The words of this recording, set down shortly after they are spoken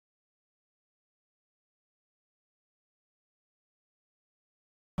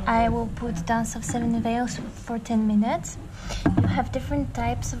I will put Dance of Seven Veils for 10 minutes. You have different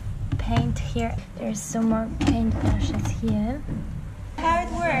types of paint here. There's some more paint brushes here. How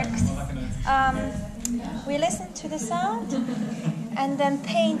it works, we listen to the sound and then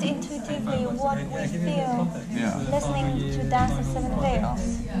paint intuitively what we feel listening to Dance of Seven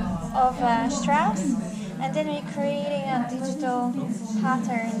Veils of Strauss, and then we're creating a digital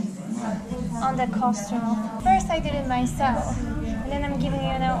pattern on the costume. First I did it myself, and then I'm giving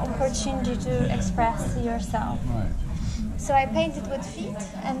you an opportunity to express yourself. So I painted with feet,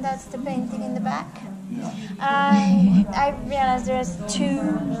 and that's the painting in the back. I realized there's two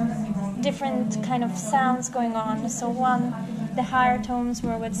different kind of sounds going on. So one, the higher tones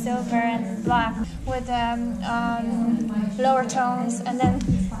were with silver and black, with lower tones, and then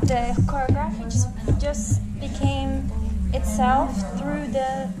the choreography just became itself through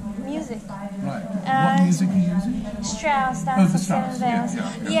the music. Right. What music are you using? Strauss, Dance of Seven Veils.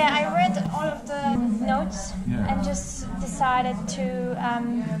 Yeah, I read all of the notes and just decided to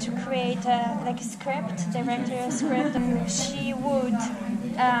create a script, directorial script, and she would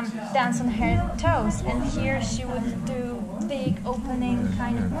dance on her toes, and here she would do big opening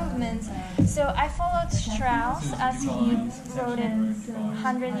kind of movements. So I followed Strauss as he wrote it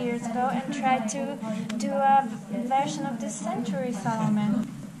 100 years ago and tried to do a version of this century Salome.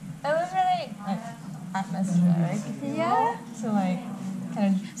 It was really atmospheric. Yeah. So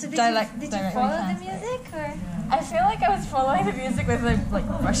kind of so did you follow the music, or? I feel like I was following the music with like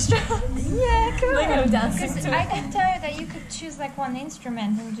brush strokes. Yeah, cool. Like I was dancing to I it. can tell you that you could choose like one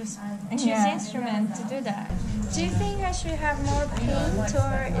instrument and just choose instrument to do that. Do you think I should have more paint,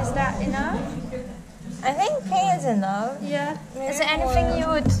 or is that enough? I think paint is enough. Yeah. Maybe is there anything you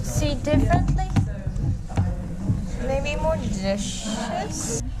would see differently? Maybe more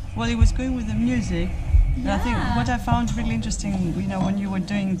dishes. Well, it was going with the music. I think what I found really interesting, when you were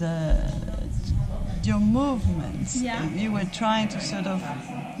doing your movements, you were trying to sort of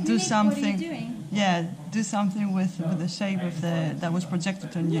do something. What are you doing? Yeah, do something with the shape of that was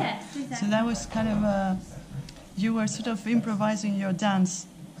projected on you. Yes, exactly. So that was kind of you were sort of improvising your dance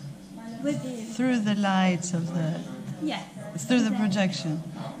through the lights of through the projection.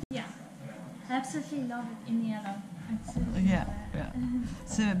 Yeah, I absolutely love it in yellow. Absolutely. Yeah.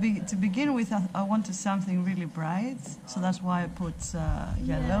 So to begin with, I wanted something really bright, so that's why I put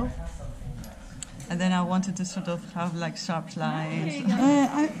yellow. And then I wanted to sort of have like sharp lines.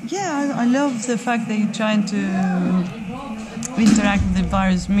 I love the fact that you're trying to interact with the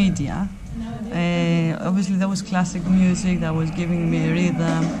various media. Obviously there was classic music that was giving me a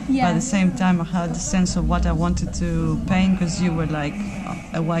rhythm, but at the same time I had the sense of what I wanted to paint, because you were like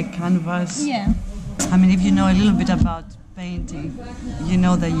a white canvas. Yeah. I mean, if you know a little bit about painting, you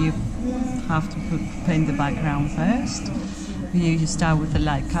know that you have to paint the background first. You start with the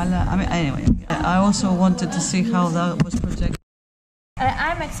light color. I mean, anyway, I also wanted to see how that was projected.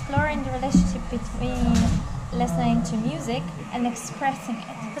 I'm exploring the relationship between listening to music and expressing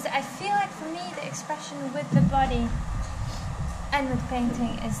it, because I feel like for me the expression with the body and with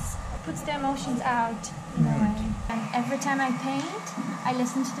painting puts the emotions out in a way. And every time I paint, I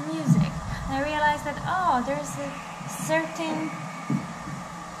listen to the music, and I realize that there's a certain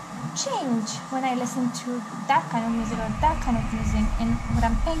change when I listen to that kind of music or that kind of music in what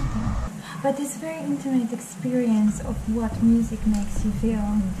I'm painting. But it's a very intimate experience of what music makes you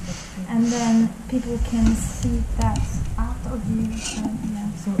feel, and then people can see that out of you.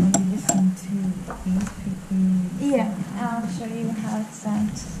 So are you listening to these people? Yeah, I'll show you how it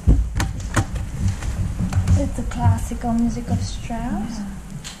sounds. It's the classical music of Strauss.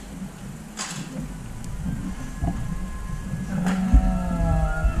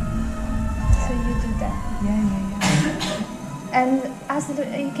 So you do that. Yeah. And as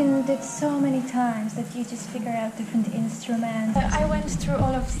you can do it so many times that you just figure out different instruments. I went through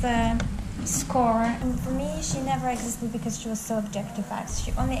all of the score, and for me she never existed because she was so objectified.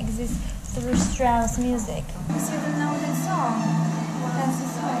 She only exists through Strauss music. So you don't know the song. That's the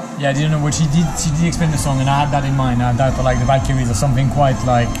song. Yeah, I didn't know what she did. She did explain the song, and I had that in mind. I thought like the Valkyries or something quite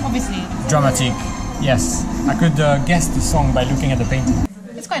like Obviously. dramatic. Yes, I could guess the song by looking at the painting.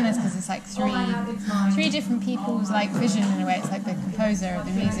 It's quite nice because it's like three different people's like vision in a way. It's like the composer of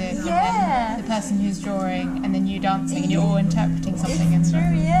the music, and then the person who's drawing, and then you dancing, and you're all interpreting something. It's true,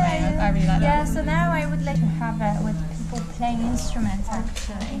 I really like that. Yeah, so now I would like to have it with people playing instruments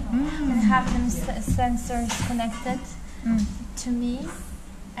actually, and have them sensors connected to me,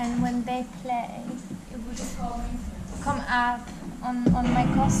 and when they play, it would come up on my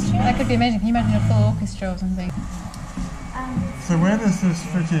costume. That could be amazing. Can you imagine a full orchestra or something? So where does this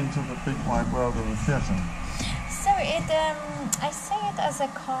fit into the big wide world of the theatre? So I see it as a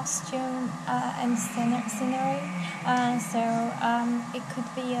costume and scenery. It could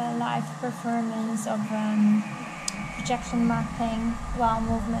be a live performance of projection mapping while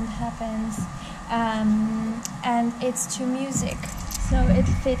movement happens, and it's to music, so it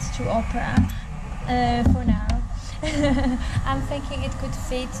fits to opera for now. I'm thinking it could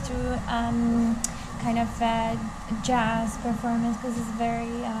fit to kind of jazz performance because it's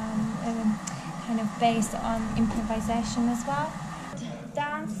very kind of based on improvisation as well.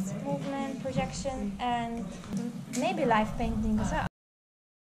 Dance, movement, projection, and maybe live painting as well.